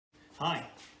Hi,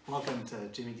 welcome to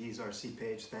Jimmy D's RC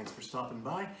page. Thanks for stopping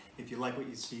by. If you like what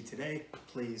you see today,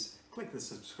 please click the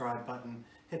subscribe button,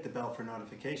 hit the bell for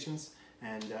notifications,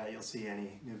 and you'll see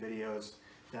any new videos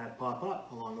that pop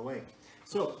up along the way.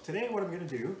 So today what I'm going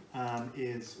to do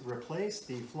is replace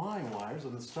the flying wires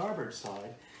on the starboard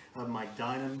side of my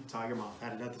Dynam Tiger Moth. I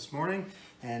had it out this morning,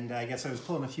 and I guess I was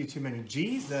pulling a few too many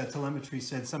G's. The telemetry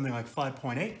said something like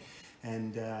 5.8.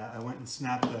 And I went and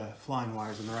snapped the flying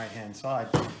wires on the right hand side.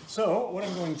 So what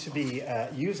I'm going to be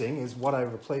using is what I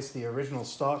replaced the original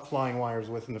stock flying wires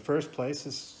with in the first place.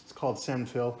 It's called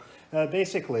Senfil.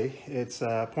 Basically it's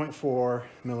 0.4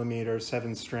 millimeter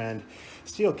 7-strand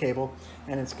steel cable,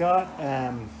 and it's got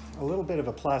a little bit of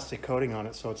a plastic coating on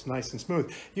it, so it's nice and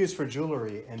smooth, used for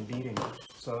jewelry and beading.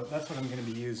 So that's what I'm going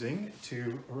to be using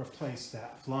to replace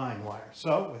that flying wire.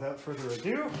 So without further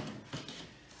ado,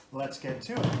 let's get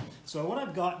to it. So what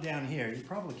I've got down here, you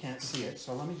probably can't see it,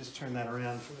 so let me just turn that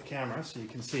around for the camera so you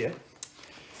can see it,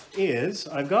 is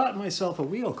I've got myself a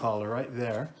wheel collar right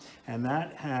there, and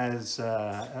that has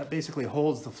basically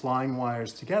holds the flying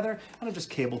wires together, and I've just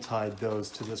cable tied those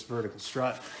to this vertical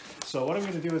strut. So what I'm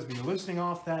going to do is be loosening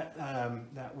off that,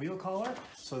 that wheel collar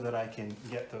so that I can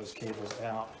get those cables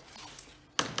out.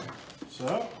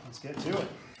 So let's get to it.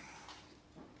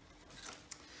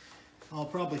 I'll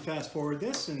probably fast forward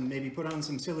this and maybe put on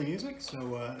some silly music,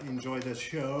 so enjoy the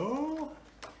show,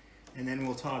 and then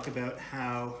we'll talk about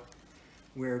how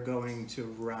we're going to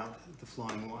route the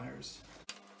flying wires.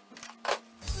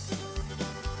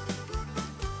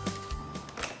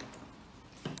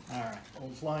 Alright,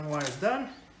 old flying wire's done.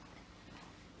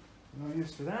 No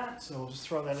use for that, so we'll just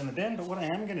throw that in the bin. But what I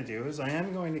am going to do is I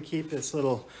am going to keep this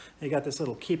little, they got this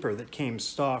little keeper that came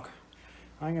stock.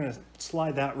 I'm going to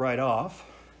slide that right off.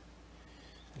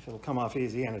 If it'll come off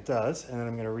easy, and it does, and then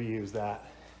I'm going to reuse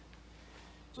that.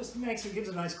 Just makes it, gives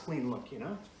a nice clean look, you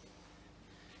know?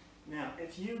 Now,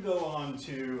 if you go on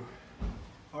to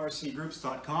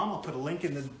rcgroups.com, I'll put a link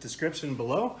in the description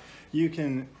below. You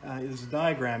can, there's a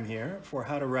diagram here for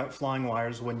how to route flying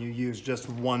wires when you use just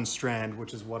one strand,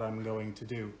 which is what I'm going to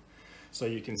do. So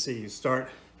you can see, you start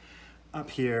up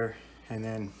here, and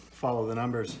then follow the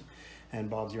numbers, and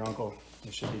Bob's your uncle.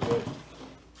 It should be good.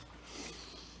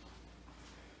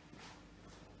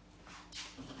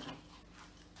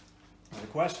 The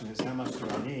question is, how much do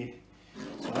I need?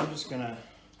 So I'm just going to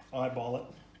eyeball it.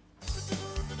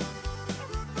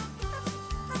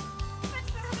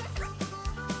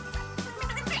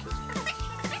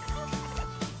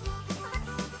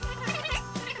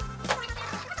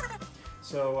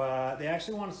 So they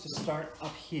actually want us to start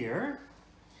up here.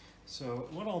 So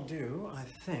what I'll do, I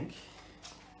think,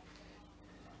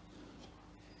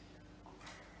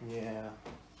 yeah.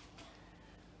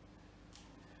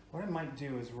 What I might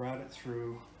do is route it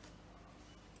through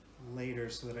later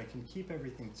so that I can keep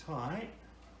everything tight.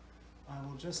 I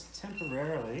will just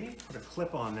temporarily put a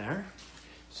clip on there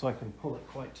so I can pull it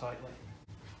quite tightly.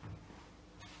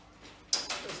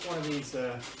 Just one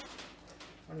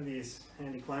of these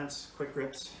handy clamps, quick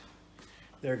grips.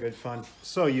 They're good fun.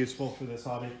 So useful for this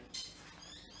hobby.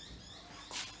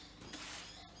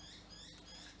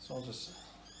 So I'll just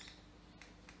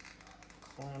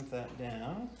clamp that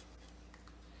down.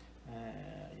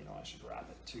 You know, I should wrap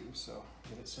it too, so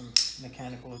give it some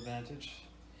mechanical advantage.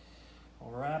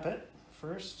 I'll wrap it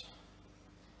first,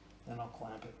 then I'll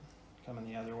clamp it, coming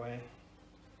the other way.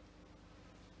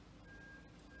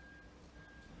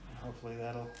 And hopefully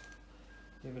that'll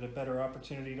give it a better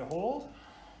opportunity to hold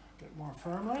a bit more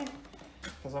firmly,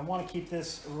 because I want to keep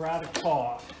this rather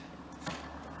taut.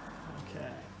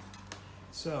 Okay,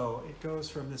 so it goes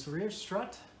from this rear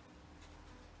strut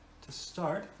to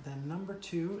start, then number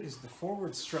 2 is the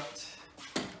forward strut.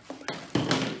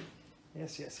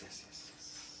 Yes, yes, yes, yes,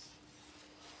 yes.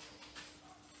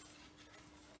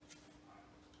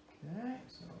 Okay,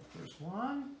 so first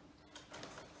one.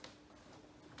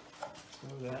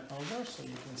 Throw that over so you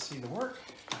can see the work,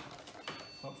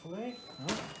 hopefully. Oh,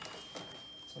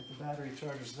 looks like the battery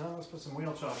charger's done. Let's put some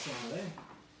wheel chocks on it, eh?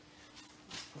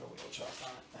 Let's put a wheel chock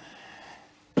on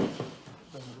it.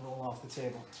 It doesn't roll off the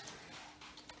table.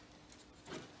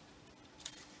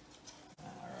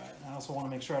 I also want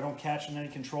to make sure I don't catch on any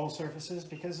control surfaces,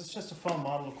 because it's just a foam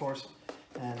model, of course,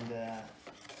 and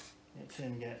it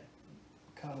can get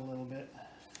cut a little bit.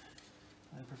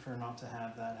 I prefer not to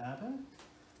have that happen.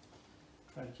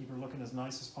 Try to keep her looking as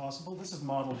nice as possible. This is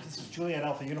Juliet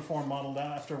Alpha Uniform, modeled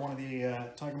after one of the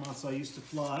Tiger Moths I used to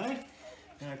fly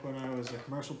back when I was a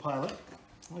commercial pilot.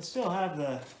 I still have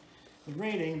the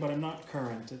rating, but I'm not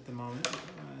current at the moment.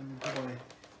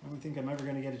 I don't think I'm ever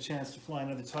going to get a chance to fly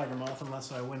another Tiger Moth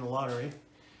unless I win the lottery.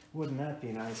 Wouldn't that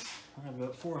be nice? I have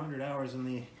about 400 hours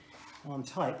on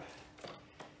type,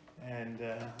 and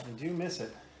I do miss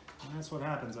it. And that's what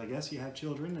happens, I guess. You have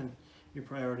children and your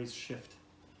priorities shift.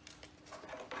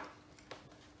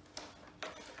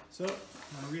 So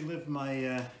I relive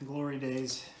my glory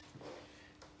days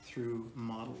through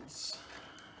models.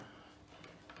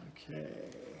 Okay.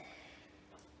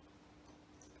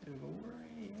 Bit of a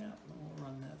worry, yeah, we'll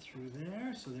run that through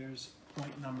there. So there's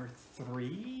point number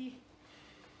 3.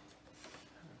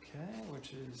 Okay,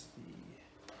 which is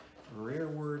the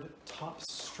rearward top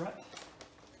strut.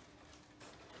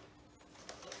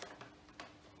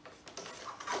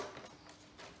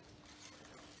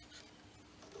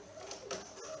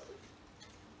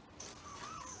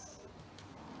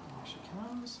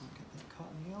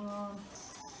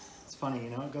 Funny,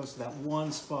 you know, it goes to that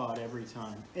one spot every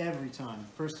time. Every time.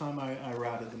 First time I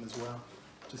routed them as well.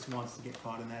 Just wants to get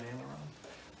caught in that aileron.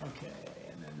 Okay,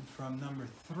 and then from number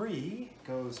 3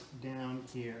 goes down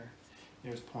here.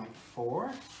 There's point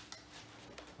 4,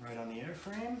 right on the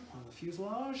airframe, on the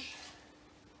fuselage.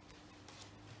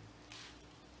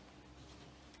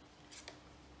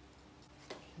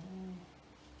 Okay,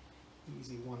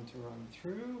 easy one to run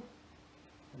through.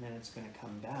 And then it's going to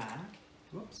come back.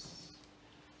 Whoops.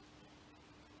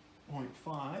 Point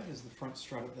 5 is the front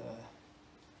strut at the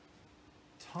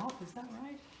top, is that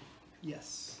right?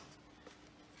 Yes.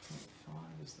 Point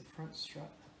 5 is the front strut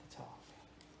at the top.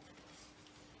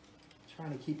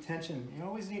 Trying to keep tension. You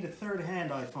always need a third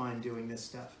hand, I find, doing this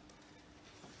stuff.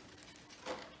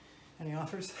 Any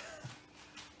offers?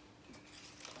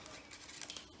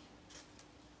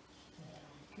 There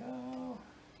we go.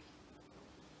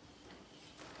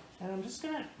 And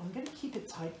I'm gonna keep it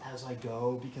tight as I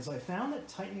go, because I found that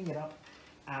tightening it up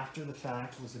after the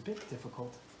fact was a bit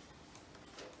difficult.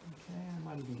 Okay, I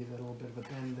might even give it a little bit of a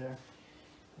bend there.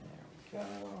 There we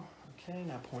go. Okay,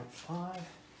 now point 5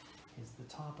 is the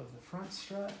top of the front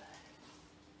strut.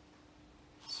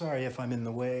 Sorry if I'm in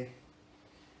the way.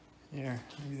 There,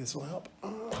 maybe this will help.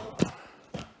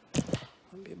 That'll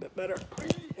be a bit better.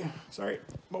 Sorry.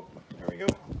 Oh, there we go.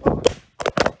 Oh,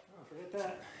 forget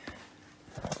that.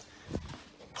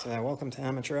 So, welcome to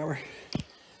Amateur Hour.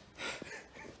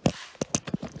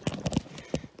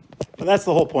 But that's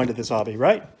the whole point of this hobby,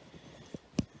 right?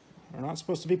 We're not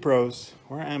supposed to be pros.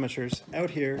 We're amateurs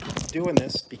out here doing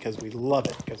this because we love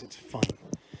it, because it's fun.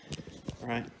 All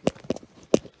right?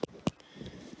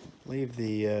 Leave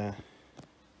the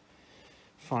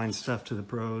fine stuff to the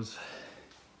pros.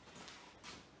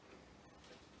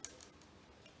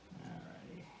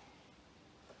 Alrighty.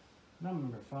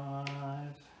 Number 5.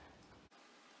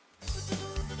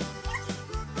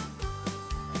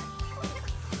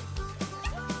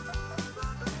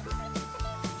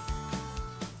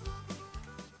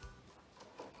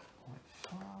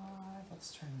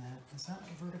 Let's turn that. Is that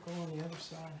vertical on the other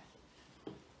side?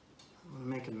 I'm gonna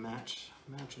make them match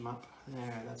them up.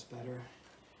 There, that's better.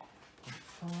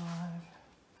 0.5.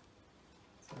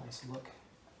 It's a nice look.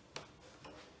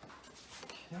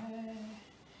 Okay.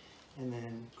 And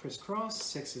then crisscross.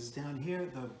 6 is down here.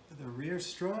 The rear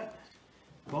strut,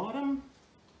 bottom.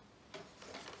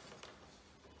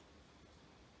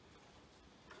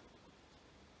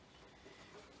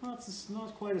 Well, it's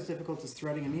not quite as difficult as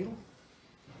threading a needle.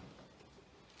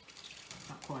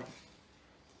 Not quite.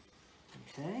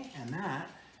 Okay, and that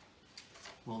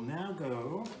will now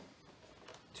go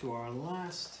to our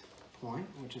last point,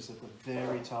 which is at the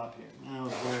very top here. Now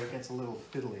is where it gets a little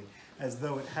fiddly, as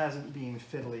though it hasn't been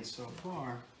fiddly so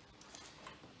far,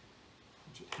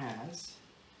 which it has.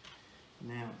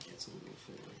 Now it gets a little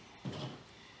fiddly.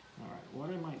 All right, what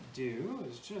I might do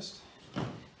is just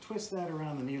twist that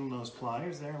around the needle nose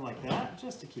pliers there like that,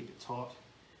 just to keep it taut.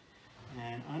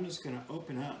 And I'm just going to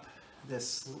open up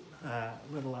this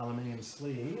little aluminium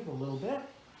sleeve a little bit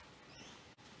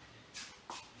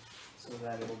so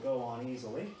that it'll go on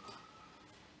easily,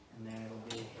 and then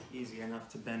it'll be easy enough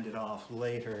to bend it off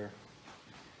later.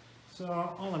 So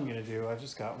all I'm going to do, I've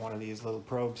just got one of these little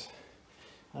probes.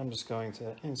 I'm just going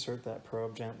to insert that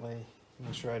probe gently,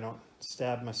 make sure I don't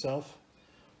stab myself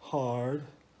hard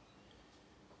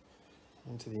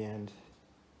into the end,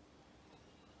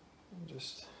 and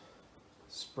just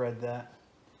spread that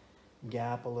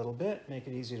gap a little bit, make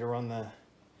it easy to run the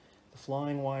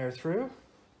flying wire through.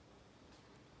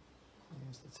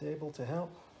 Use the table to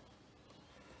help.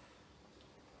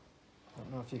 I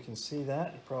don't know if you can see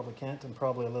that, you probably can't, and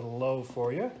probably a little low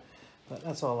for you, but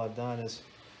that's all I've done is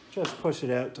just push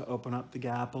it out to open up the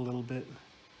gap a little bit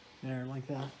there like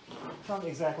that. Don't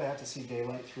exactly have to see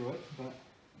daylight through it, but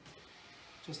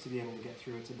just to be able to get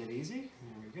through it's a bit easy.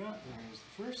 There we go, there's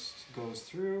the first, goes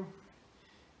through.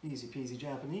 Easy peasy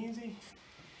Japanesey.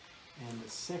 And the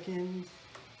second,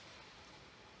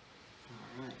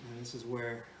 all right, now this is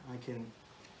where I can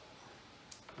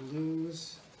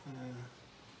lose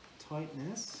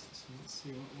tightness. So let's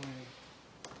see what way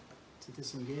to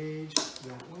disengage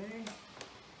that way.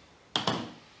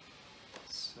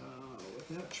 So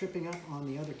without tripping up on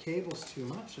the other cables too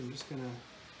much, I'm just gonna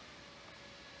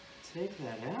take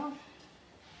that out,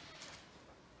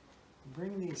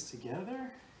 bring these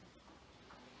together.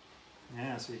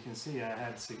 Yeah, so you can see I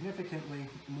had significantly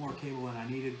more cable than I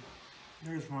needed.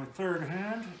 There's my third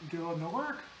hand doing the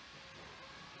work.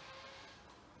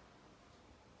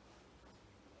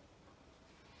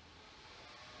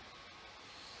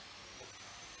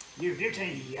 You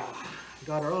beauty!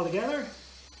 Got her all together.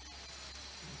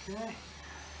 Okay.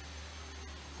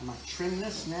 I might trim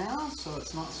this now so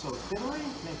it's not so fiddly,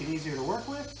 make it easier to work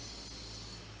with.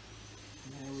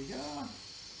 There we go.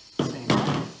 Same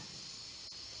way.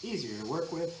 Easier to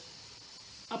work with.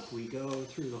 Up we go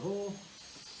through the hole.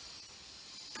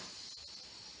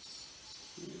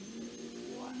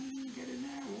 One, get in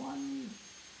there, one.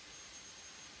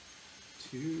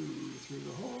 Two, through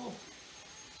the hole.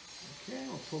 Okay,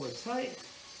 we'll pull it tight.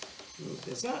 Move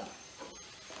this up.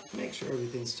 Make sure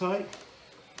everything's tight.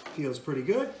 Feels pretty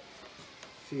good.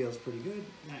 Feels pretty good.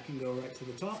 That can go right to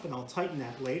the top, and I'll tighten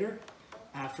that later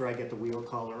after I get the wheel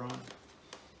collar on.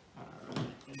 Alright,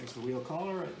 there's the wheel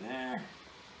collar right there.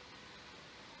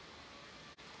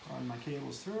 Run my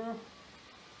cables through.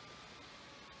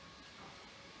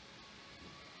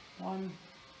 One,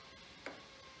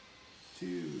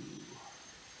 two.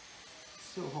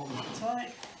 Still holding it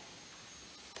tight.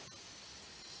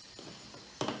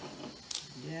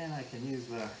 Again, I can use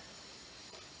the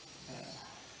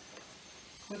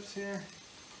clips here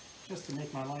just to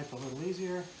make my life a little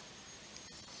easier.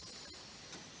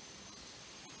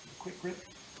 Quick grip.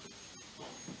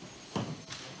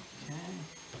 Okay.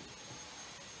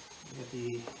 Get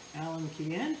the Allen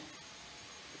key in.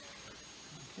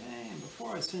 Okay, and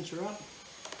before I cinch her up,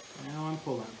 now I'm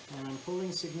pulling. And I'm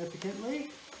pulling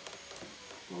significantly.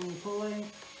 Pulling.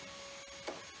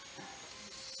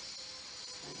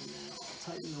 And now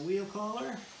I'll tighten the wheel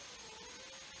collar.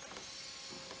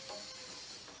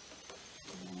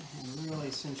 And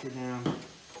really cinch her down.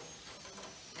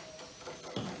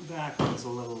 Back one's a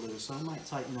little loose, so I might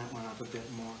tighten that one up a bit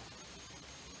more.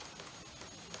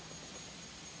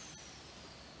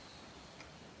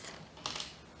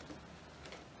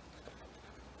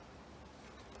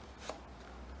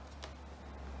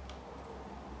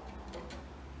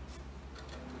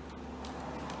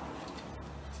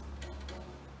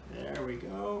 There we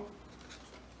go.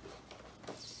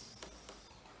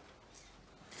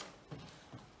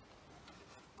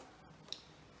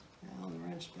 Now the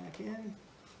wrench back in.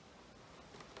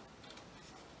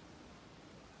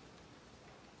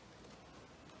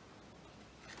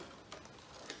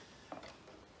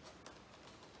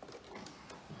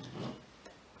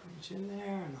 In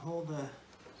there and hold the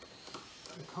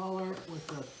collar with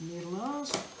the needle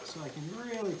nose so I can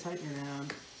really tighten her down.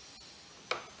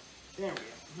 There we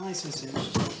go, nice and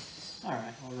cinched.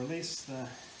 Alright, I'll release the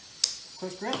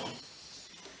quick grip.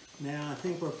 Now I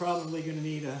think we're probably going to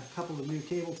need a couple of new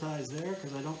cable ties there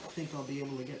because I don't think I'll be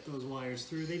able to get those wires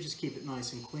through. They just keep it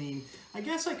nice and clean. I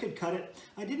guess I could cut it.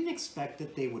 I didn't expect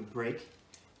that they would break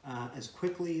as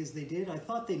quickly as they did. I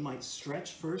thought they might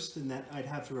stretch first and that I'd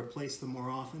have to replace them more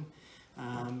often.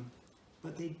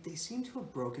 But they seem to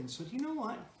have broken, so do you know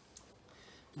what?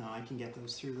 No, I can get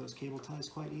those through those cable ties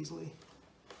quite easily.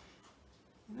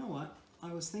 You know what?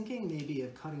 I was thinking maybe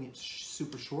of cutting it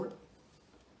super short,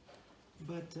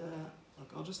 but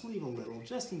look, I'll just leave a little,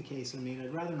 just in case. I mean,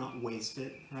 I'd rather not waste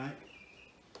it, right?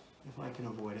 If I can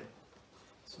avoid it.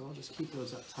 So I'll just keep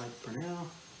those up tight for now.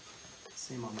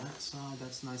 Same on that side,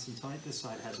 that's nice and tight. This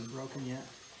side hasn't broken yet.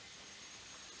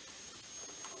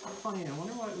 Funny, I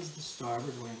wonder why it was the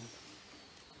starboard wing.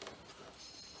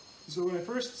 So when I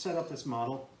first set up this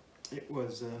model, it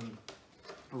was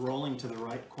rolling to the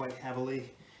right quite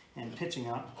heavily and pitching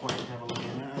up quite heavily.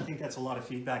 And I think that's a lot of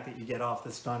feedback that you get off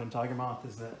this Dynam Tiger Moth,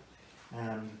 is that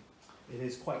it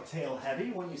is quite tail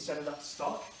heavy when you set it up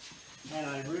stock. And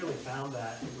I really found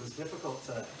that it was difficult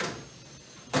to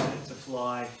get it to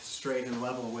fly straight and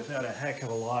level without a heck of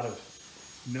a lot of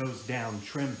nose down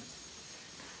trim.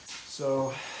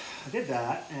 So I did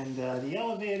that, and the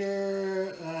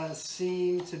elevator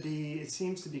seems to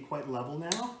be quite level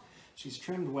now. She's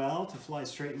trimmed well to fly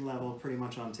straight and level pretty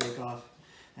much on takeoff,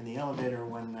 and the elevator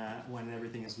when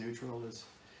everything is neutral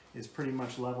is pretty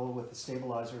much level with the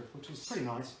stabilizer, which is pretty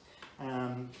nice.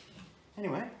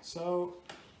 Anyway, so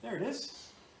there it is,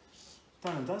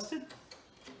 done and dusted.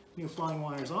 new flying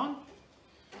wires on,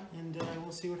 and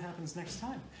we'll see what happens next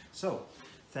time. So,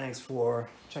 thanks for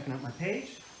checking out my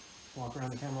page. Walk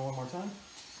around the camera one more time.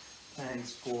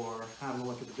 Thanks for having a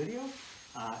look at the video.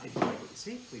 If you like what you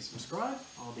see, please subscribe.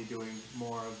 I'll be doing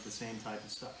more of the same type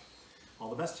of stuff. All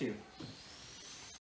the best to you.